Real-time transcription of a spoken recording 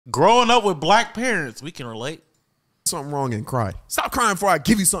Growing up with black parents, we can relate. Something wrong and cry. Stop crying before I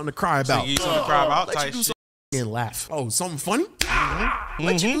give you something to cry about. So you something to cry about. Let you do something and laugh. Oh, something funny?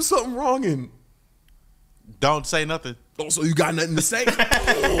 Let you do something wrong and don't say nothing. Oh, so you got nothing to say?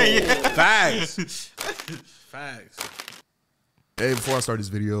 Facts. Facts. Hey, before I start this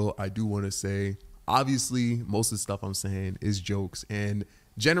video, I do want to say, obviously, most of the stuff I'm saying is jokes and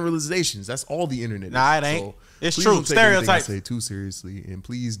generalizations. That's all the internet. Nah, it ain't. So it's true. Don't take stereotypes. I say too seriously, and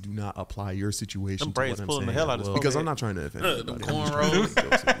please do not apply your situation to what I'm saying. The hell out of because I'm not trying to offend anybody.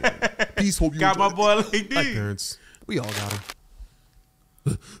 Cornrows. Peace. Hope you got my boy like this. Black parents, we all got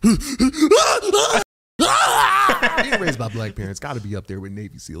them. Being raised by black parents got to be up there with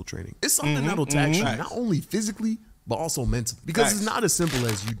Navy SEAL training. It's something that'll tax you not only physically but also mentally, because it's not as simple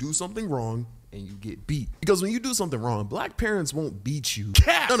as you do something wrong and you get beat. Because when you do something wrong, black parents won't beat you.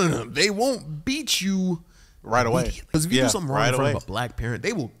 No. They won't beat you right away. Because if you do something wrong in front of a black parent,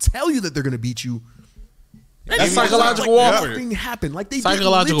 they will tell you that they're going to beat you. That's psychological warfare. Nothing happened. Like they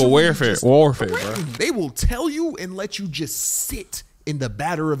psychological warfare, bro. They will tell you and let you just sit in the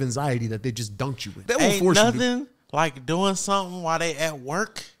batter of anxiety that they just dunked you in. They will force you to. Like doing something while they at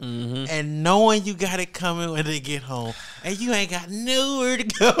work and knowing you got it coming when they get home and you ain't got nowhere to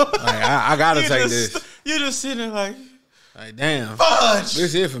go. Like, I gotta take this. You're just sitting there like damn, fudge.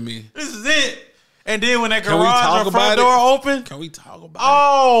 This is it for me. This is it. And then when that garage or front door open, can we talk about it?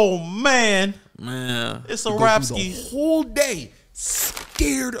 Oh man, it's a rapski. The whole day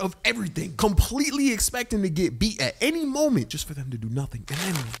scared of everything, completely expecting to get beat at any moment, just for them to do nothing, and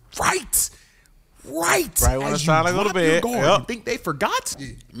then right when it's time to go to bed, you think they forgot?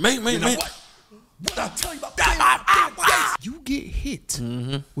 Man. What I tell you about you get hit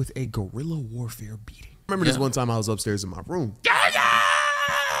with a guerrilla warfare beating. Remember this one time I was upstairs in my room,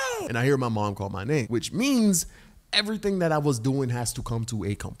 and I hear my mom call my name, which means everything that I was doing has to come to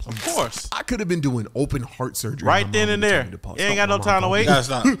a complete. Of course. I could have been doing open heart surgery right then and there. You ain't got no time to wait.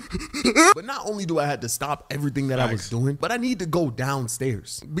 Stop. But not only do I have to stop everything that I was doing, but I need to go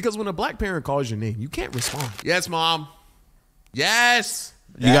downstairs. Because when a black parent calls your name, you can't respond. Yes, mom. Yes.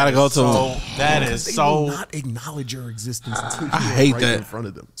 You gotta go to them. That is so. They will not acknowledge your existence until you I hate right that in front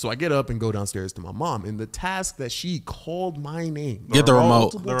of them. So I get up and go downstairs to my mom, and the task that she called my name, get the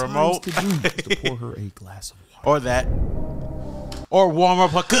remote, to do is to pour her a glass of water. Or that. Or warm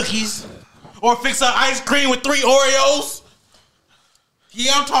up her cookies. Or fix her ice cream with 3 Oreos.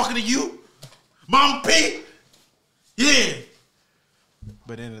 Yeah, I'm talking to you. Mama P. Yeah.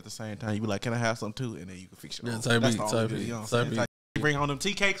 But then at the same time, you be like, can I have some too? And then you can fix your own. Type beat. You bring home them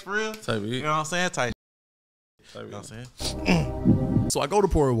tea cakes for real? You know what I'm saying? You know what I'm saying? So I go to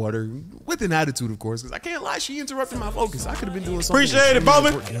pour water with an attitude, of course, because I can't lie. She interrupted my focus. I could have been doing something. Appreciate it,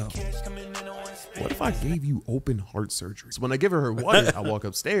 Bowman. What if I gave you open heart surgery? So when I give her water, I walk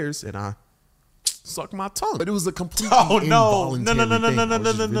upstairs and I suck my tongue. But it was a completely involuntary thing. I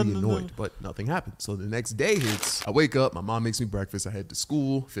was just really annoyed, but nothing happened. So the next day hits. I wake up, my mom makes me breakfast. I head to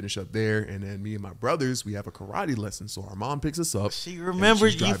school, finish up there, and then me and my brothers, we have a karate lesson. So our mom picks us up. She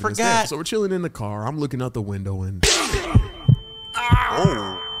remembered, you forgot. So we're chilling in the car. I'm looking out the window and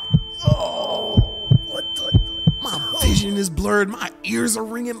my vision is blurred. My ears are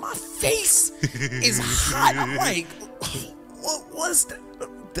ringing. My face is hot. I'm like, what was that?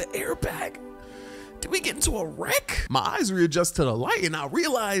 The airbag? Did we get into a wreck? My eyes readjust to the light and I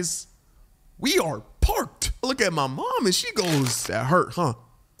realize we are parked. I look at my mom and she goes, that hurt, huh?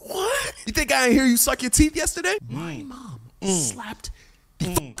 What? You think I didn't hear you suck your teeth yesterday? My mom slapped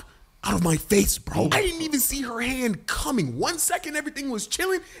the fuck out of my face, bro. I didn't even see her hand coming. 1 second, everything was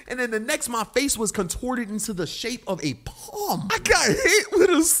chilling, and then the next, my face was contorted into the shape of a palm. I got hit with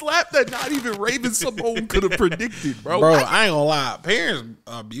a slap that not even Raven Simone could have predicted, bro. Bro, I ain't gonna lie. Parents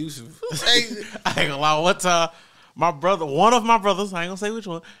are abusive. I ain't gonna lie. One time, my brother, one of my brothers, I ain't gonna say which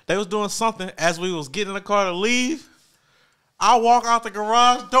one, they was doing something as we was getting in the car to leave. I walk out the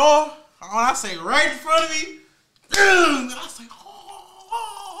garage door, when I say right in front of me, and I say,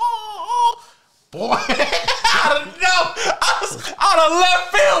 boy, I don't know. Out of left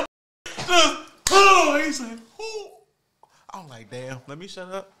field. He said, I'm like, damn, let me shut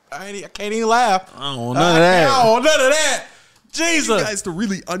up. I can't even laugh. I don't want none of that. I don't want none of that. Jesus. You guys to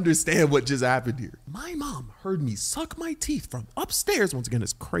really understand what just happened here. My mom heard me suck my teeth from upstairs. Once again,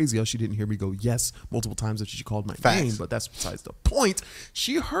 it's crazy how she didn't hear me go yes multiple times after she called my name, but that's besides the point.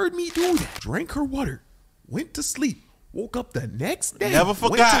 She heard me do that, drank her water, went to sleep, woke up the next day, never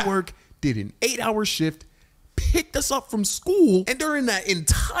forgot, went to work, did an 8-hour shift, picked us up from school, and during that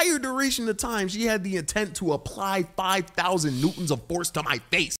entire duration of time, she had the intent to apply 5,000 newtons of force to my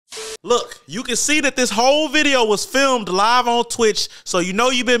face. Look, you can see that this whole video was filmed live on Twitch, so you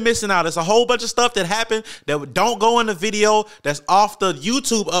know you've been missing out. It's a whole bunch of stuff that happened that don't go in the video that's off the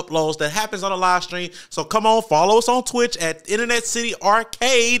YouTube uploads that happens on the live stream. So come on, follow us on Twitch at InternetCity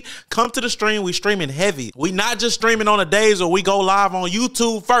Arcade. Come to the stream. We streaming heavy. We not just streaming on the days where we go live on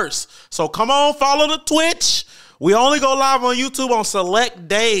YouTube first. So come on, follow the Twitch. We only go live on YouTube on select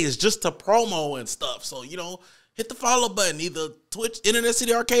days just to promo and stuff. So, you know, hit the follow button, either Twitch,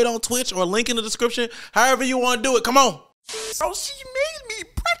 InternetCity Arcade on Twitch, or link in the description. However you want to do it. Come on. So she made me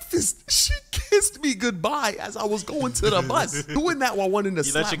breakfast. She kissed me goodbye as I was going to the bus. Doing that while wanting to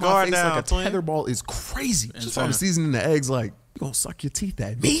slap my face like a tetherball is crazy. Just while I'm seasoning the eggs like, you gonna suck your teeth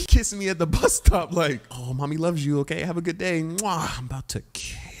at me? Kissing me at the bus stop like, oh, mommy loves you, okay? Have a good day. Mwah, I'm about to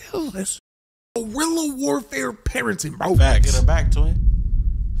kill this. Guerrilla warfare parenting, bro. Facts. Get her back, twin.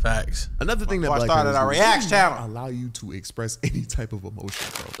 Facts. Another thing that I started our react channel allow you to express any type of emotion,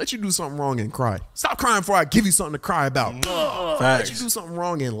 bro. Let you do something wrong and cry. Stop crying before I give you something to cry about. Facts. Let you do something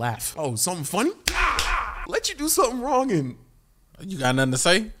wrong and laugh. Oh, something funny? Let you do something wrong and You got nothing to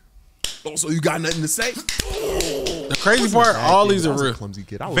say? oh, so you got nothing to say? The crazy part, all these are I was a real. clumsy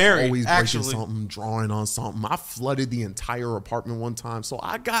kid. I was Very, always actually. breaking something, drawing on something. I flooded the entire apartment one time, so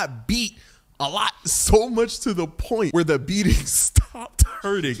I got beat a lot, so much to the point where the beating stopped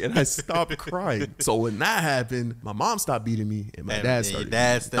hurting and I stopped crying. So when that happened, my mom stopped beating me and my dad started.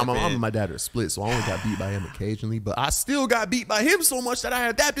 Now my mom and my dad are split, so I only got beat by him occasionally, but I still got beat by him so much that I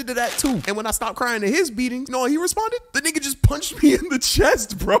adapted to that too. And when I stopped crying to his beatings, you know how he responded? The nigga just punched me in the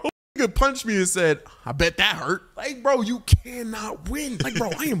chest, bro. Nigga punched me and said, I bet that hurt. Like, bro, you cannot win. Like, bro,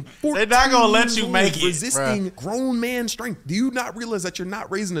 I am 14 They're not gonna let you years make it, resisting grown man strength. Do you not realize that you're not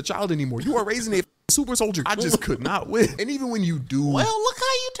raising a child anymore? You are raising a super soldier. I just could not win. And even when you do, Well, look how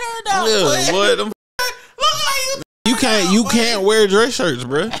you turned out. Yeah, what? Look how You can't wear dress shirts,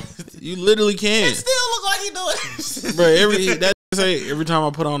 bro. You literally can't. still look like you doing. Bro, every time I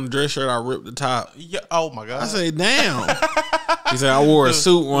put on a dress shirt, I rip the top. Yeah, oh my god. I say, damn. He said, I wore a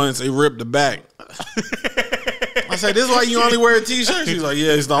suit once, he ripped the back. I said, this is why you only wear t-shirts? He's like,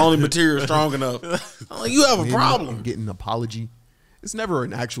 yeah, it's the only material strong enough. I'm like, you have a problem. getting an apology. It's never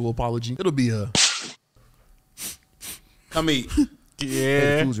an actual apology. It'll be a, Come eat. hey,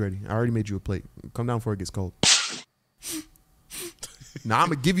 Yeah. the food's ready. I already made you a plate. Come down before it gets cold. Now I'm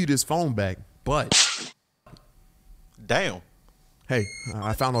gonna give you this phone back, but Damn. hey,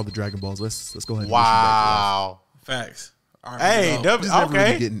 I found all the Dragon Balls. Let's go ahead and wish you back to life. Wow. Facts. All right, Hey, go. Just never really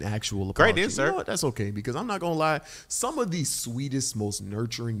okay. get an actual Great apology. insert. You know what? That's okay, because I'm not gonna lie. Some of the sweetest, most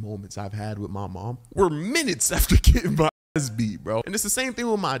nurturing moments I've had with my mom were minutes after getting my ass beat, bro. And it's the same thing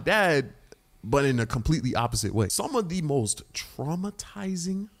with my dad, but in a completely opposite way. Some of the most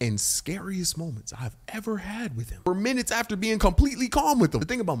traumatizing and scariest moments I've ever had with him were minutes after being completely calm with them. The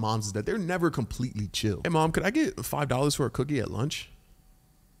thing about moms is that they're never completely chill. Hey, mom, could I get $5 for a cookie at lunch?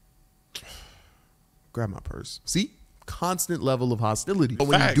 Grab my purse. See? Constant level of hostility. But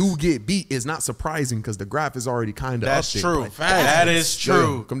when Facts. you do get beat, it's not surprising because the graph is already kind of up That's there. true. Like, That is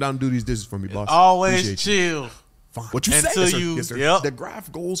true. Come down and do these dishes for me, boss. Always Appreciate you. chill. Fine. What you Until say? Yes, sir. you- Yes, sir. yep. The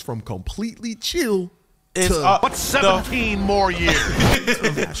graph goes from completely chill It's to What's 17 more years?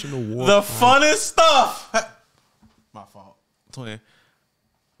 national war. the crime. funnest stuff. My fault. Twin.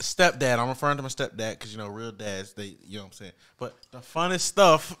 Stepdad. I'm referring to my stepdad because, you know, real dads, they, you know what I'm saying? But the funnest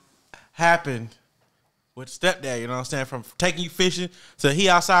stuff happened with stepdad, you know what I'm saying? From taking you fishing to he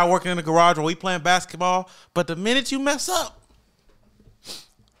outside working in the garage while we playing basketball. But the minute you mess up,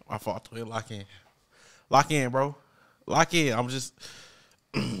 my fault, twin. Lock in. Lock in, bro. Lock in. I'm just,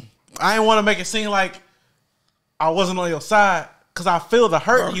 I didn't want to make it seem like I wasn't on your side because I feel the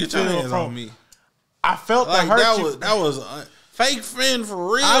hurt Bro, you get your feel hands from on me. I felt Like, the hurt that you. was fake friend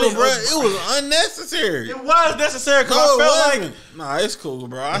for real, I bro. didn't- It was unnecessary. It was necessary because No, I it felt like wasn't. Nah, it's cool,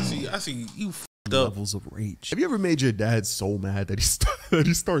 bro. I see you f***ed up. Levels of rage. Have you ever made your dad so mad that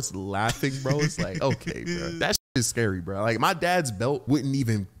he starts laughing, bro? It's like, okay, bro. That shit is scary, bro. Like, my dad's belt wouldn't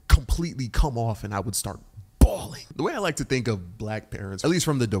even completely come off and I would start bawling. The way I like to think of black parents, at least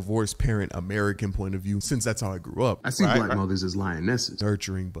from the divorced parent American point of view, since that's how I grew up, I see black mothers as lionesses.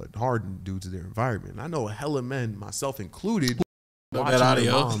 nurturing but hardened due to their environment. I know hella men, myself included, That watching their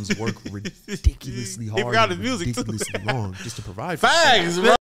audio. moms work ridiculously hard forgot and his music, too. ridiculously long just to provide for Facts,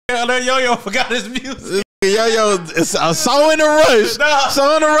 bro. Yo forgot his music. Yo, it's a song in the rush. Nah.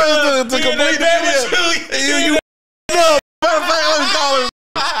 Song in the rush to He in complete that the bed with video. you. You up. Matter of fact, let me call him.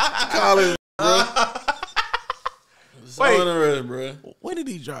 Call him, bro. Song in the rush, bro. When did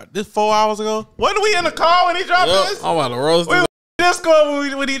he drop? This 4 hours ago? When did we in the car when he dropped Yep, this? I'm about to roast We his was in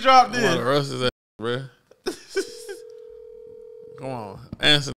Discord when he dropped I'm about to this. roast his ass, bro. Come on,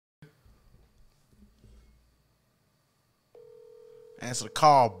 answer. Answer the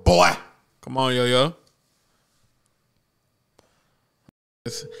call, boy. Come on, yo.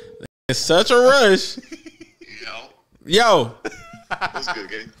 It's such a rush. Yo. What's good,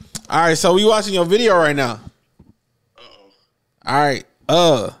 gang? All right, so we watching your video right now. All right.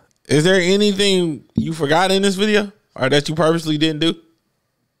 Is there anything you forgot in this video or that you purposely didn't do?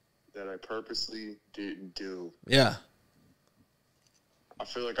 That I purposely didn't do. Yeah. I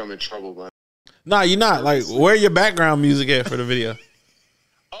feel like I'm in trouble, man. Nah, you're not. Like, where your background music at for the video?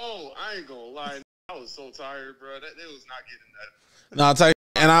 Oh, I ain't gonna lie. I was so tired, bro. They was not getting that. No, I'll tell you.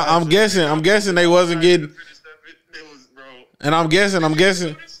 And I'm guessing they wasn't getting. It was, bro. And I'm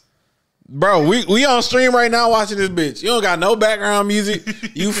guessing. Bro, we on stream right now watching this bitch. You don't got no background music.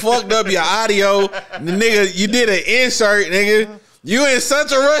 You fucked up your audio. The nigga, you did an insert, nigga. You in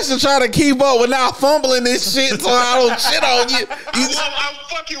such a rush to try to keep up without fumbling this shit so I don't shit on you. I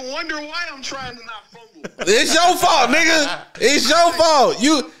fucking wonder why I'm trying to not fumble. It's your fault, nigga. It's your fault.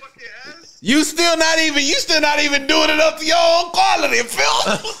 You still not even doing it up to your own quality,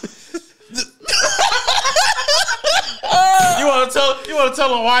 Phil. You want to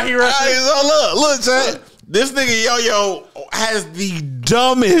tell him why he rushed? Right, so look, chat. This nigga Yo-Yo has the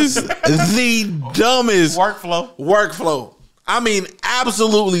dumbest workflow. I mean,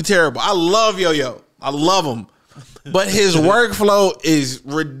 absolutely terrible. I love Yo-Yo. I love him. But his workflow is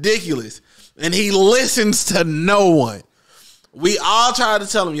ridiculous. And he listens to no one. We all try to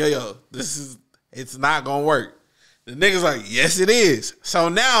tell him, Yo-Yo, it's not gonna work. The nigga's like, yes, it is. So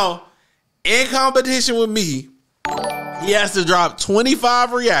now, in competition with me, he has to drop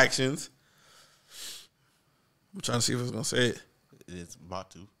 25 reactions. I'm trying to see if it's gonna say it. It's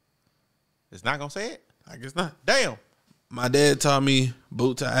about to. It's not gonna say it? I guess not. Damn. My dad taught me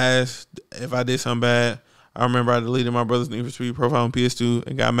boot to ass if I did something bad. I remember I deleted my brother's Need for Speed profile on PS2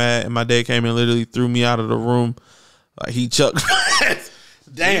 and got mad, and my dad came and literally threw me out of the room. Like he chucked.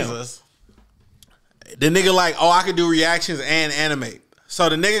 Damn. Jesus. The nigga like, oh, I could do reactions and animate. So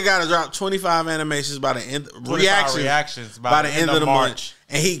the nigga got to drop 25 animations by the end. Reactions by the end of the month,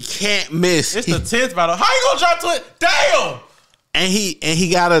 and he can't miss. It's the 10th battle. How you gonna drop to it? Damn. And he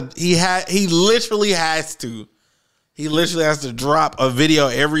literally has to. He literally has to drop a video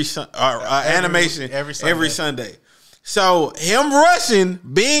every animation every Sunday. So him rushing,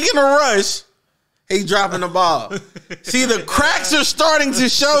 being in a rush, he dropping the ball. See, the cracks are starting to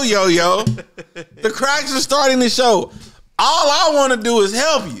show, Yo-Yo. The cracks are starting to show. All I want to do is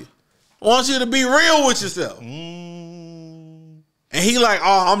help you. I want you to be real with yourself. And he like,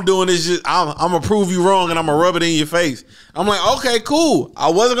 oh, I'm doing this shit. I'm going to prove you wrong and I'm going to rub it in your face. I'm like, okay, cool. I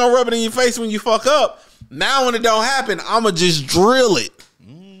wasn't going to rub it in your face when you fuck up. Now when it don't happen, I'm going to just drill it.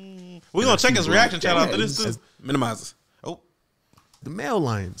 We're going to check his reaction channel after this too. Minimizes. Oh. The male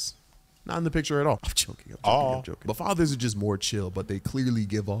lions. Not in the picture at all. I'm joking. I'm joking. But fathers are just more chill, but they clearly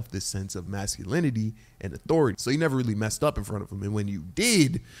give off this sense of masculinity and authority. So you never really messed up in front of them. And when you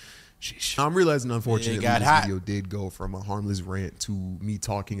did, sheesh. I'm realizing, unfortunately, this video did go from a harmless rant to me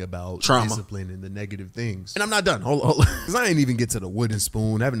talking about trauma, discipline, and the negative things. And I'm not done. Hold on. Because I ain't even get to the wooden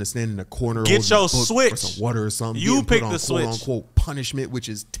spoon, having to stand in a corner, get your switch for some water or something. You pick the switch. Quote unquote punishment, which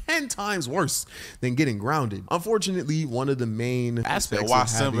is 10 times worse than getting grounded. Unfortunately, one of the main aspects of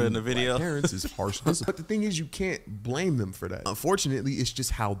having in the video parents is harshness. But the thing is, you can't blame them for that. Unfortunately, it's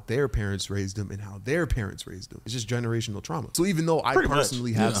just how their parents raised them and how their parents raised them. It's just generational trauma. So even though I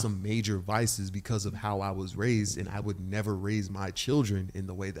personally have some major vices because of how I was raised, and I would never raise my children in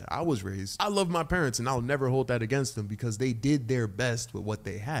the way that I was raised, I love my parents and I'll never hold that against them because they did their best with what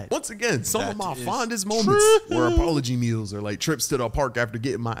they had. Once again, some of my fondest moments were apology meals or like trips to the park after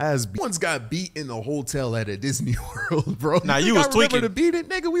getting my ass beat. Once got beat in the hotel at a Disney World, bro. Now you was tweaking. To beat it,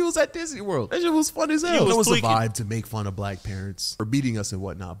 nigga. We was at Disney World. That shit was fun as hell. It was a vibe to make fun of black parents for beating us and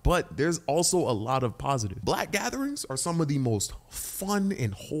whatnot. But there's also a lot of positive. Black gatherings are some of the most fun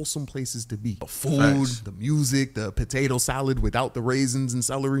and wholesome places to be. The food, the music, the potato salad without the raisins and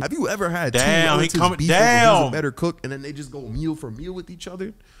celery. Have you ever had two relatives beef over who's a better cook and then they just go meal for meal with each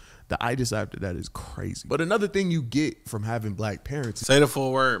other? The itis after that is crazy. But another thing you get from having black parents. Say the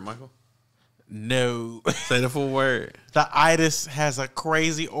full word, Michael. No. Say the full word. The itis has a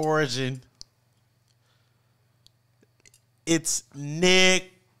crazy origin. It's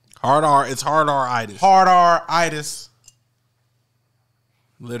Nick. Hard R. It's hard R-itis. Hard R-itis.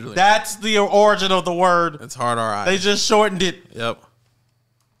 Literally. That's the origin of the word. It's hard R-itis. They just shortened it. Yep.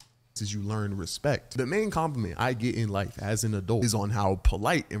 As you learn respect. The main compliment I get in life as an adult is on how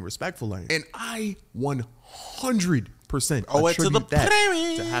polite and respectful I am. And I 100% attribute that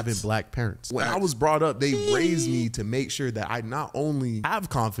to having black parents. When I was brought up, they raised me to make sure that I not only have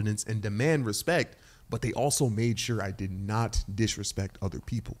confidence and demand respect, but they also made sure I did not disrespect other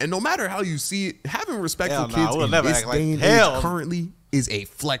people. And no matter how you see it, having respect for kids in this day and age currently is a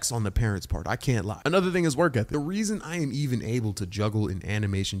flex on the parents' part. I can't lie. Another thing is work ethic. The reason I am even able to juggle an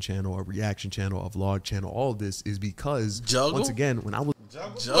animation channel, a reaction channel, a vlog channel, all of this is because, once again, when I was...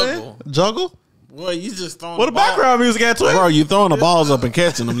 Juggle? Boy, you just throwing What the background music at, Twin? Bro, you throwing the balls up and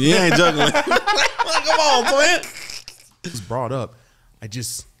catching them. You ain't juggling. Come on, Twin. It was brought up. I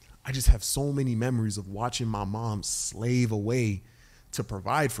just have so many memories of watching my mom slave away to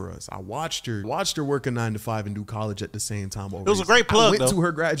provide for us. I watched her work a 9 to 5 and do college at the same time. It was a great plug. I went to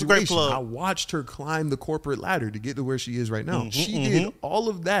her graduation. I watched her climb the corporate ladder to get to where she is right now. She did all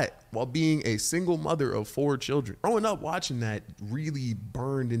of that while being a single mother of 4 children. Growing up watching that really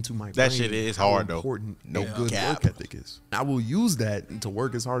burned into my brain. That shit is hard though. Important no good work ethic is. I will use that to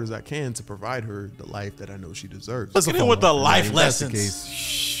work as hard as I can to provide her the life that I know she deserves. Let's get in with the life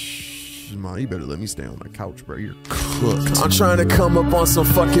lessons. Man, you better let me stay on the couch, bro. You're cooked. I'm trying to come up on some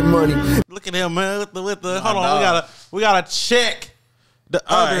fucking money. Look at him, man. With the hold on, we gotta check the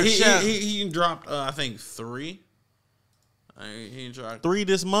other. He dropped, I think 3. He dropped 3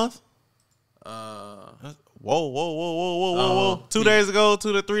 this month. Whoa. 2 days ago,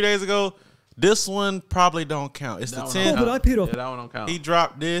 2 to 3 days ago. This one probably don't count. It's the 10th. But I paid off. Yeah, that one don't count. He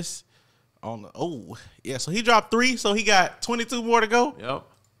dropped this on the so he dropped 3, so he got 22 more to go. Yep.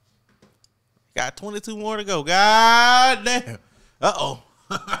 Got 22 more to go. God damn. Uh-oh.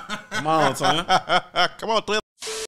 Come on, son. Come on, Twin.